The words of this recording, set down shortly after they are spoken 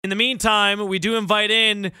In the meantime, we do invite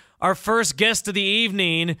in our first guest of the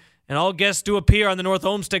evening, and all guests do appear on the North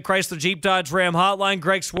Olmsted Chrysler Jeep Dodge Ram hotline.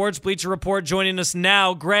 Greg Swartz, Bleacher Report, joining us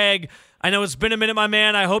now. Greg, I know it's been a minute, my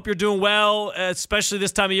man. I hope you're doing well, especially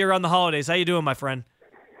this time of year around the holidays. How you doing, my friend?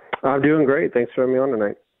 I'm doing great. Thanks for having me on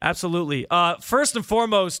tonight. Absolutely. First and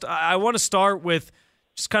foremost, I want to start with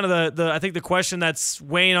just kind of I think the question that's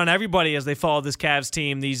weighing on everybody as they follow this Cavs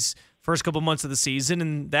team these first couple months of the season,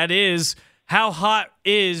 and that is, how hot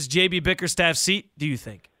is JB Bickerstaff's seat, do you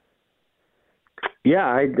think? Yeah,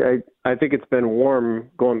 I think it's been warm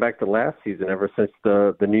going back to last season, ever since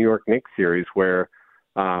the New York Knicks series, where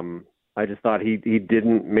I just thought he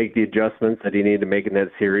didn't make the adjustments that he needed to make in that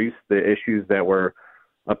series. The issues that were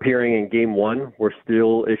appearing in Game 1 were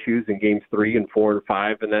still issues in Games 3 and 4 and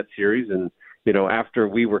 5 in that series. And, you know, after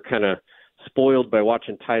we were kind of spoiled by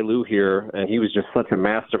watching Ty Lue here, and he was just such a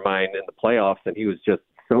mastermind in the playoffs, and he was just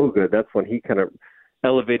so good, that's when he kind of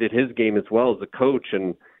elevated his game as well as a coach,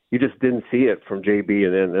 and you just didn't see it from JB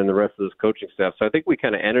and the rest of his coaching staff. So I think we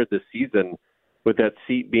kind of entered this season with that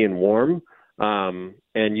seat being warm,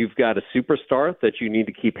 and you've got a superstar that you need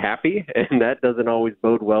to keep happy, and that doesn't always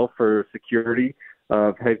bode well for security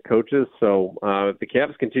of head coaches. So if the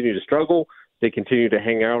Cavs continue to struggle, they continue to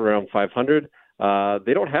hang out around 500,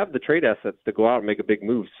 they don't have the trade assets to go out and make a big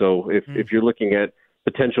move. So if you're looking at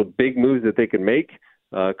potential big moves that they can make,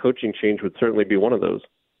 coaching change would certainly be one of those.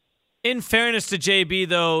 In fairness to JB,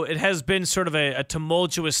 though, it has been sort of a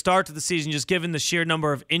tumultuous start to the season, just given the sheer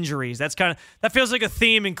number of injuries. That feels like a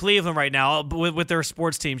theme in Cleveland right now with their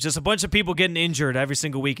sports teams. Just a bunch of people getting injured every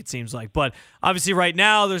single week, it seems like. But obviously, right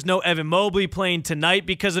now, there's no Evan Mobley playing tonight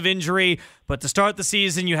because of injury. But to start the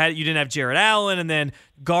season, you didn't have Jarrett Allen, and then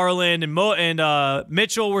Garland and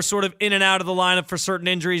Mitchell were sort of in and out of the lineup for certain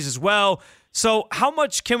injuries as well. So, how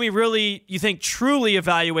much can we really, you think, truly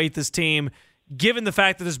evaluate this team, given the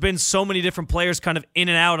fact that there's been so many different players kind of in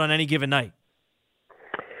and out on any given night?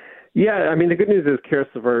 Yeah, I mean, the good news is Karis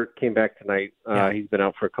LeVert came back tonight. He's been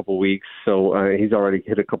out for a couple of weeks, so he's already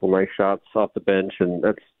hit a couple nice shots off the bench, and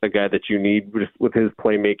that's a guy that you need with his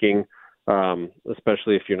playmaking,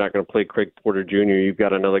 especially if you're not going to play Craig Porter Jr. You've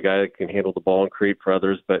got another guy that can handle the ball and create for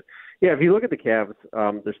others. But, yeah, if you look at the Cavs,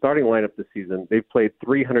 their starting lineup this season, they've played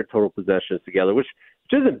 300 total possessions together, which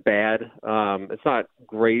isn't bad. It's not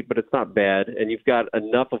great, but it's not bad. And you've got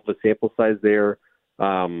enough of a sample size there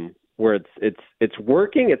where it's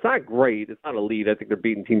working. It's not great. It's not elite. I think they're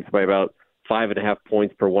beating teams by about 5.5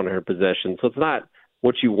 points per 100 possessions. So it's not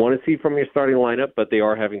what you want to see from your starting lineup, but they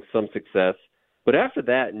are having some success. But after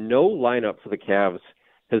that, no lineup for the Cavs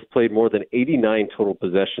has played more than 89 total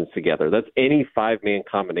possessions together. That's any five-man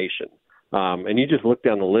combination. And you just look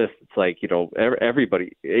down the list, it's like, you know,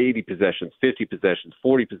 everybody, 80 possessions, 50 possessions,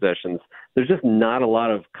 40 possessions. There's just not a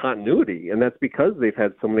lot of continuity, and that's because they've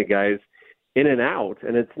had so many guys in and out.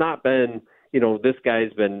 And it's not been, you know, this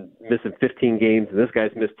guy's been missing 15 games and this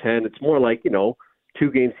guy's missed 10. It's more like, you know, 2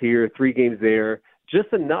 games here, 3 games there,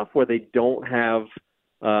 just enough where they don't have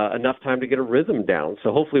enough time to get a rhythm down.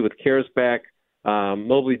 So hopefully with Karis back,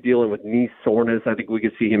 Mobley dealing with knee soreness, I think we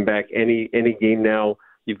could see him back any game now.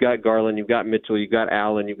 You've got Garland, you've got Mitchell, you've got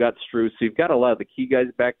Allen, you've got Strus. So you've got a lot of the key guys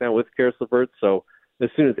back now with Karis LeVert. So as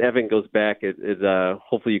soon as Evan goes back,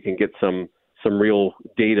 hopefully you can get some real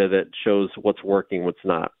data that shows what's working, what's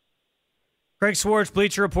not. Greg Swartz,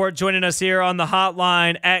 Bleacher Report, joining us here on the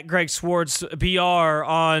hotline at Greg Swartz BR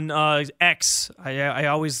on X. I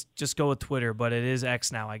always just go with Twitter, but it is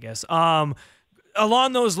X now, I guess. Along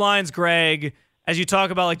those lines, Greg, as you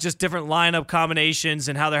talk about like just different lineup combinations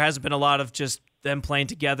and how there hasn't been a lot of just them playing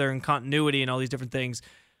together and continuity and all these different things,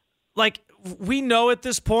 like we know at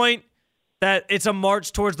this point that it's a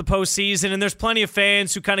march towards the postseason, and there's plenty of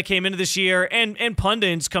fans who kind of came into this year and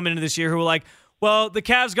pundits come into this year who were like, well, the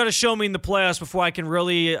Cavs got to show me in the playoffs before I can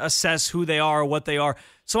really assess who they are or what they are.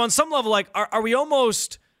 So on some level, like, are we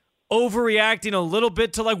almost overreacting a little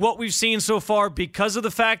bit to like what we've seen so far because of the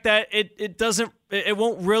fact that it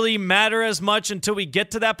won't really matter as much until we get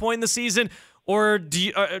to that point in the season? Or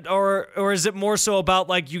or is it more so about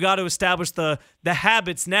like you got to establish the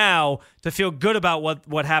habits now to feel good about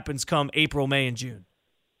what happens come April, May, and June?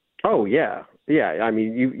 Oh yeah. I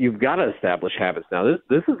mean, you've got to establish habits now.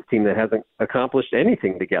 This is a team that hasn't accomplished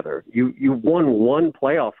anything together. You won one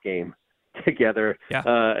playoff game together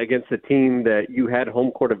against a team that you had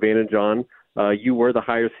home court advantage on. You were the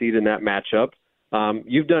higher seed in that matchup.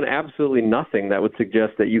 You've done absolutely nothing that would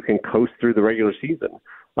suggest that you can coast through the regular season.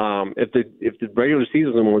 If the regular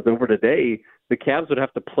season was over today, the Cavs would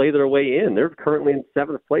have to play their way in. They're currently in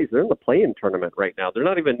 7th place. They're in the play-in tournament right now. They're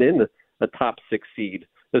not even in the top 6 seed,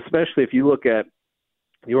 especially if you look at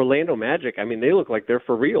the Orlando Magic, I mean, they look like they're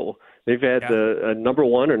for real. They've had the number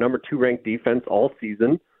 1 or number 2 ranked defense all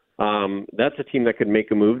season. That's a team that could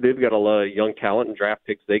make a move. They've got a lot of young talent and draft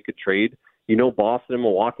picks they could trade. Boston and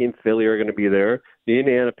Milwaukee and Philly are going to be there. The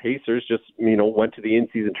Indiana Pacers just, went to the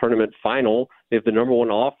in-season tournament final. They have the number 1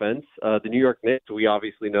 offense. The New York Knicks, we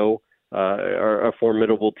obviously know, are a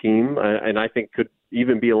formidable team, and I think could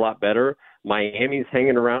even be a lot better. Miami's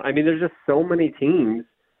hanging around. I mean, there's just so many teams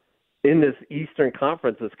in this Eastern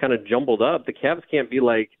Conference that's kind of jumbled up. The Cavs can't be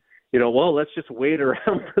like, well, let's just wait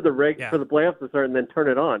around for for the playoffs to start and then turn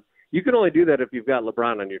it on. You can only do that if you've got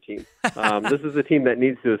LeBron on your team. This is a team that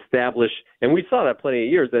needs to establish, and we saw that plenty of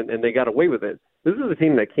years, and they got away with it. This is a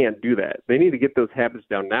team that can't do that. They need to get those habits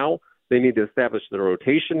down now. They need to establish their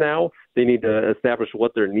rotation now. They need to establish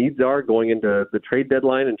what their needs are going into the trade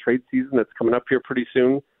deadline and trade season that's coming up here pretty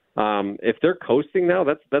soon. If they're coasting now,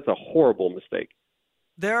 that's a horrible mistake.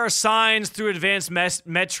 There are signs through advanced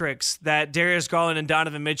metrics that Darius Garland and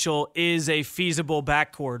Donovan Mitchell is a feasible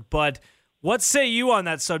backcourt. But what say you on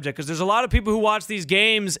that subject? Because there's a lot of people who watch these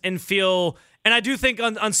games and feel, and I do think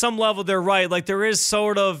on some level they're right. Like there is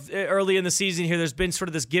sort of early in the season here, there's been sort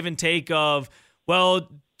of this give and take of,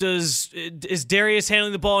 well, is Darius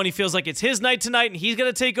handling the ball and he feels like it's his night tonight and he's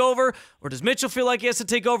going to take over? Or does Mitchell feel like he has to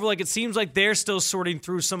take over? Like it seems like they're still sorting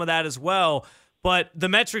through some of that as well. But the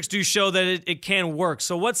metrics do show that it can work.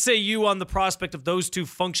 So what say you on the prospect of those two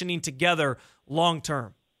functioning together long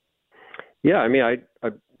term? Yeah, I mean, I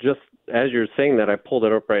just, as you're saying that, I pulled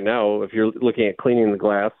it up right now. If you're looking at Cleaning the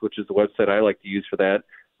Glass, which is the website I like to use for that,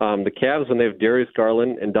 the Cavs, when they have Darius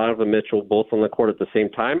Garland and Donovan Mitchell both on the court at the same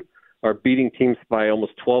time, are beating teams by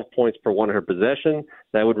almost 12 points per 100 possession.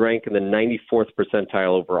 That would rank in the 94th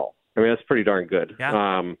percentile overall. I mean, that's pretty darn good.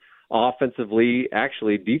 Yeah. Offensively,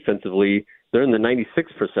 actually, defensively, they're in the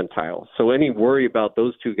 96th percentile. So any worry about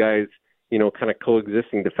those two guys, kind of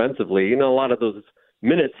coexisting defensively, a lot of those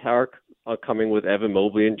minutes are coming with Evan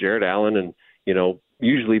Mobley and Jared Allen and,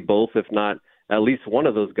 usually both, if not at least one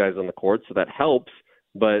of those guys on the court. So that helps.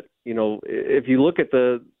 But, if you look at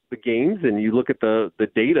the games and you look at the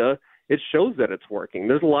data, it shows that it's working.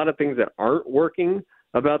 There's a lot of things that aren't working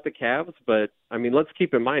about the Cavs, but, I mean, let's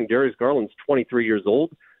keep in mind, Darius Garland's 23 years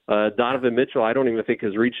old. Donovan Mitchell, I don't even think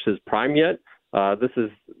has reached his prime yet.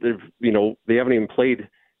 They haven't even played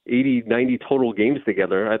 80, 90 total games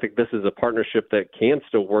together. I think this is a partnership that can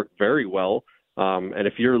still work very well. And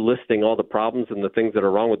if you're listing all the problems and the things that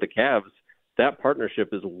are wrong with the Cavs, that partnership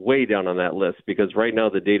is way down on that list because right now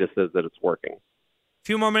the data says that it's working. A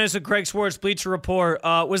few more minutes of Greg Swartz, Bleacher Report.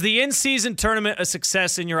 Was the in-season tournament a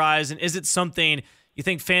success in your eyes, and is it something you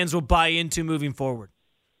think fans will buy into moving forward?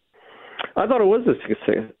 I thought it was a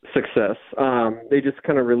success. They just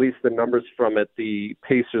kind of released the numbers from it. The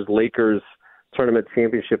Pacers-Lakers tournament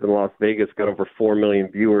championship in Las Vegas got over 4 million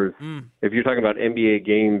viewers. If you're talking about NBA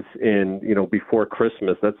games in, before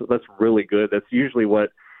Christmas, that's really good. That's usually what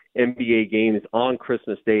NBA games on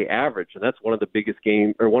Christmas Day average, and that's one of the biggest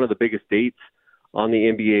dates on the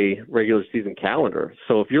NBA regular season calendar.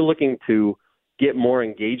 So if you're looking to get more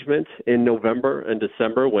engagement in November and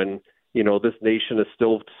December when, this nation is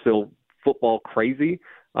still football crazy,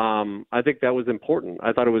 I think that was important.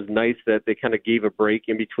 I thought it was nice that they kind of gave a break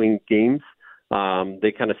in between games.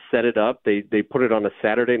 They kind of set it up. They put it on a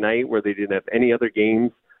Saturday night where they didn't have any other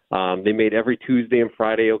games. They made every Tuesday and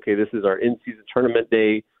Friday, okay, this is our in-season tournament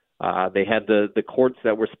day. They had the courts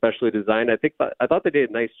that were specially designed. I thought they did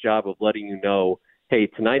a nice job of letting you know, hey,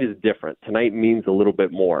 tonight is different. Tonight means a little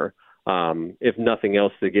bit more, if nothing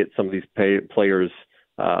else, to get some of these players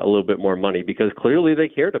a little bit more money because clearly they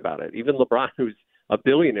cared about it. Even LeBron, who's a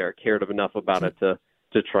billionaire, cared enough about it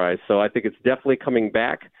to try. So I think it's definitely coming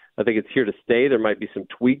back. I think it's here to stay. There might be some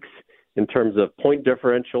tweaks in terms of point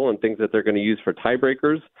differential and things that they're going to use for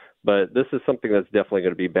tiebreakers. But this is something that's definitely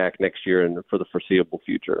going to be back next year and for the foreseeable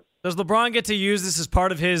future. Does LeBron get to use this as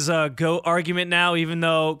part of his GOAT argument now? Even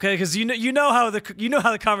though, because you know how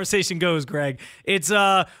the conversation goes, Greg. It's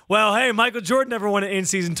well, hey, Michael Jordan never won an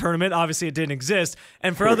in-season tournament. Obviously, it didn't exist.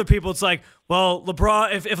 And for other people, it's like, well,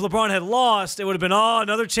 LeBron. If LeBron had lost, it would have been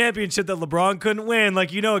another championship that LeBron couldn't win.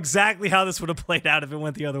 Like exactly how this would have played out if it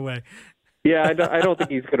went the other way. Yeah, I don't think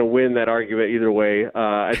he's going to win that argument either way.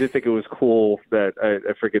 I did think it was cool that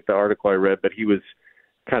I forget the article I read, but he was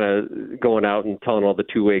kind of going out and telling all the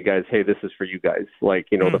two-way guys, hey, this is for you guys. Like,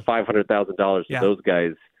 the $500,000 to those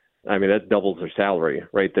guys, I mean, that doubles their salary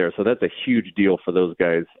right there. So that's a huge deal for those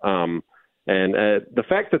guys. And the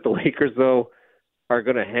fact that the Lakers, though, are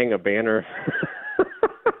going to hang a banner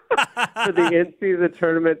for the in-season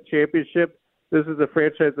tournament championship, this is a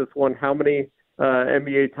franchise that's won how many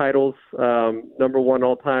NBA titles, number one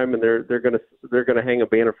all time, and they're gonna hang a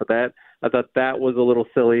banner for that. I thought that was a little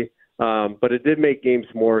silly, but it did make games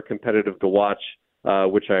more competitive to watch,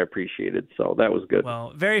 which I appreciated. So that was good.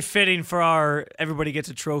 Well, very fitting for our everybody gets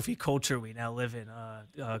a trophy culture we now live in,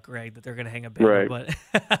 Greg, that they're going to hang a banner. Right.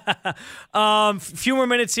 But few more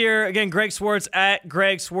minutes here. Again, Greg Swartz at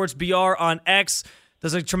Greg Swartz BR on X.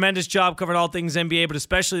 Does a tremendous job covering all things NBA, but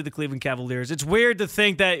especially the Cleveland Cavaliers. It's weird to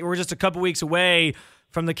think that we're just a couple weeks away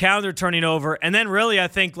from the calendar turning over. And then really, I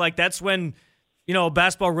think like that's when,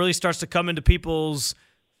 basketball really starts to come into people's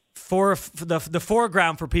the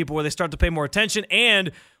foreground for people, where they start to pay more attention.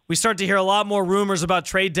 And we start to hear a lot more rumors about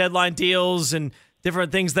trade deadline deals and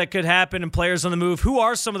different things that could happen and players on the move. Who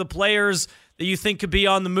are some of the players that you think could be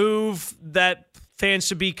on the move that fans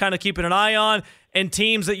should be kind of keeping an eye on, and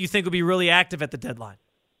teams that you think will be really active at the deadline?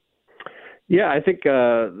 Yeah, I think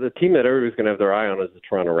the team that everybody's going to have their eye on is the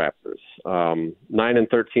Toronto Raptors.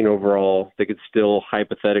 9-13 overall. They could still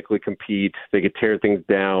hypothetically compete. They could tear things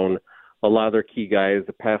down. A lot of their key guys,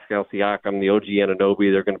 the Pascal Siakam, the OG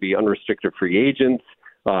Anunoby, they're going to be unrestricted free agents.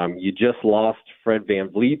 You just lost Fred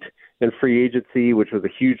VanVleet in free agency, which was a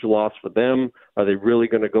huge loss for them. Are they really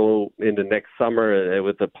going to go into next summer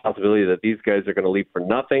with the possibility that these guys are going to leave for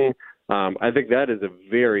nothing? I think that is a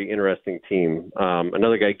very interesting team.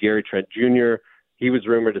 Another guy, Gary Trent Jr., he was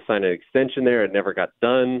rumored to sign an extension there. It never got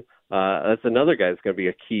done. That's another guy that's going to be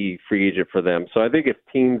a key free agent for them. So I think if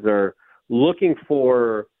teams are looking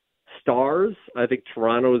for stars, I think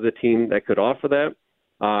Toronto is a team that could offer that.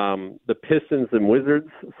 The Pistons and Wizards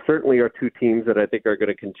certainly are two teams that I think are going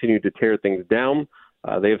to continue to tear things down.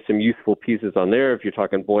 They have some useful pieces on there. If you're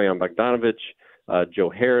talking Bojan Bogdanovic, Joe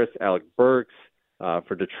Harris, Alec Burks,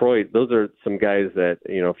 for Detroit, those are some guys that,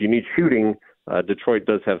 if you need shooting, Detroit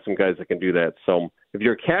does have some guys that can do that. So if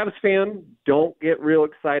you're a Cavs fan, don't get real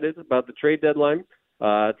excited about the trade deadline.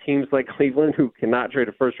 Teams like Cleveland, who cannot trade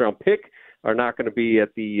a first-round pick, are not going to be at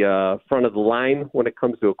the front of the line when it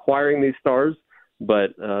comes to acquiring these stars.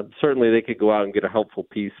 But certainly they could go out and get a helpful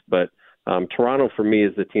piece. But Toronto, for me,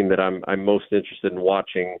 is the team that I'm most interested in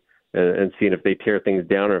watching and seeing if they tear things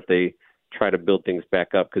down or if they try to build things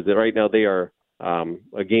back up. Because right now they are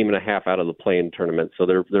a game and a half out of the play-in tournament, so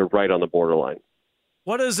they're right on the borderline.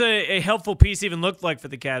 What does a helpful piece even look like for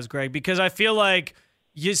the Cavs, Greg? Because I feel like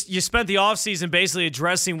you spent the offseason basically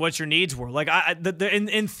addressing what your needs were. Like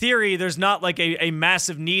in theory, there's not like a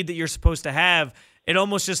massive need that you're supposed to have. It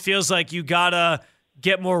almost just feels like you gotta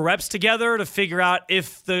get more reps together to figure out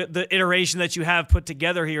if the iteration that you have put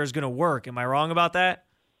together here is going to work. Am I wrong about that?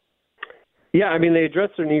 Yeah, I mean, they address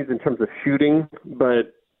their needs in terms of shooting,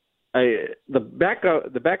 but the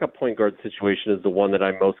backup point guard situation is the one that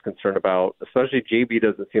I'm most concerned about. Especially JB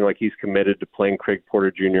doesn't seem like he's committed to playing Craig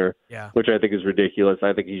Porter Jr., which I think is ridiculous.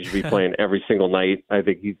 I think he should be playing every single night. I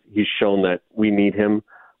think he's shown that we need him.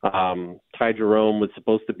 Ty Jerome was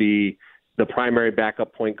supposed to be the primary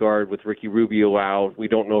backup point guard with Ricky Rubio out. We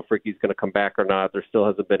don't know if Ricky's going to come back or not. There still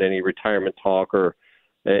hasn't been any retirement talk or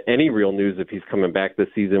any real news if he's coming back this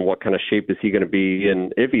season. What kind of shape is he going to be?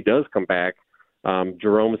 And if he does come back,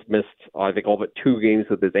 Jerome's missed, I think, all but 2 games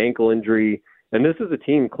with his ankle injury. And this is a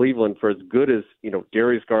team, Cleveland, for as good as,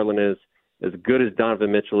 Darius Garland is, as good as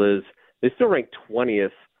Donovan Mitchell is, they still rank 20th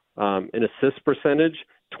in assist percentage,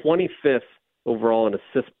 25th overall in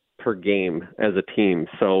assists per game as a team.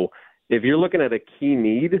 So if you're looking at a key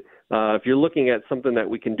need, if you're looking at something that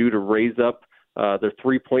we can do to raise up their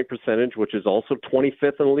 3-point percentage, which is also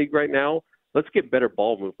 25th in the league right now, let's get better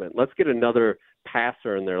ball movement. Let's get another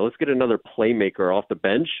passer in there. Let's get another playmaker off the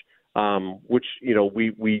bench, which,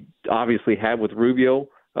 we obviously had with Rubio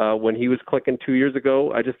when he was clicking 2 years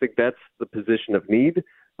ago. I just think that's the position of need.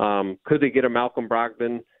 Could they get a Malcolm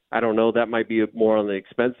Brogdon? I don't know. That might be more on the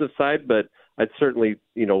expensive side, but I'd certainly,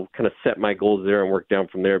 kind of set my goals there and work down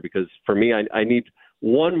from there, because for me, I need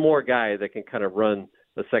one more guy that can kind of run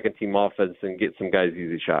the second team offense and get some guys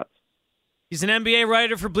easy shots. He's an NBA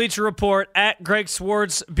writer for Bleacher Report, at Greg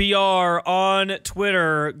Swartz BR on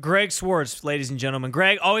Twitter. Greg Swartz, ladies and gentlemen.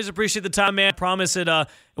 Greg, always appreciate the time, man. I promise it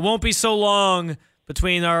won't be so long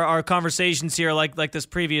between our conversations here like this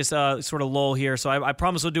previous sort of lull here. So I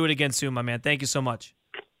promise we'll do it again soon, my man. Thank you so much.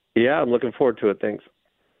 Yeah, I'm looking forward to it. Thanks.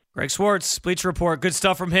 Greg Swartz, Bleacher Report. Good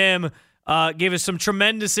stuff from him. Gave us some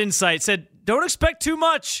tremendous insight. Said, don't expect too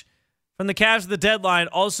much from the Cavs at the deadline.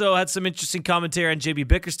 Also had some interesting commentary on JB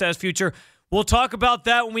Bickerstaff's future. We'll talk about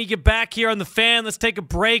that when we get back here on The Fan. Let's take a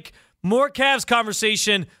break. More Cavs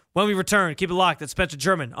conversation when we return. Keep it locked. That's Spencer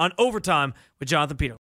German on Overtime with Jonathan Peterlin.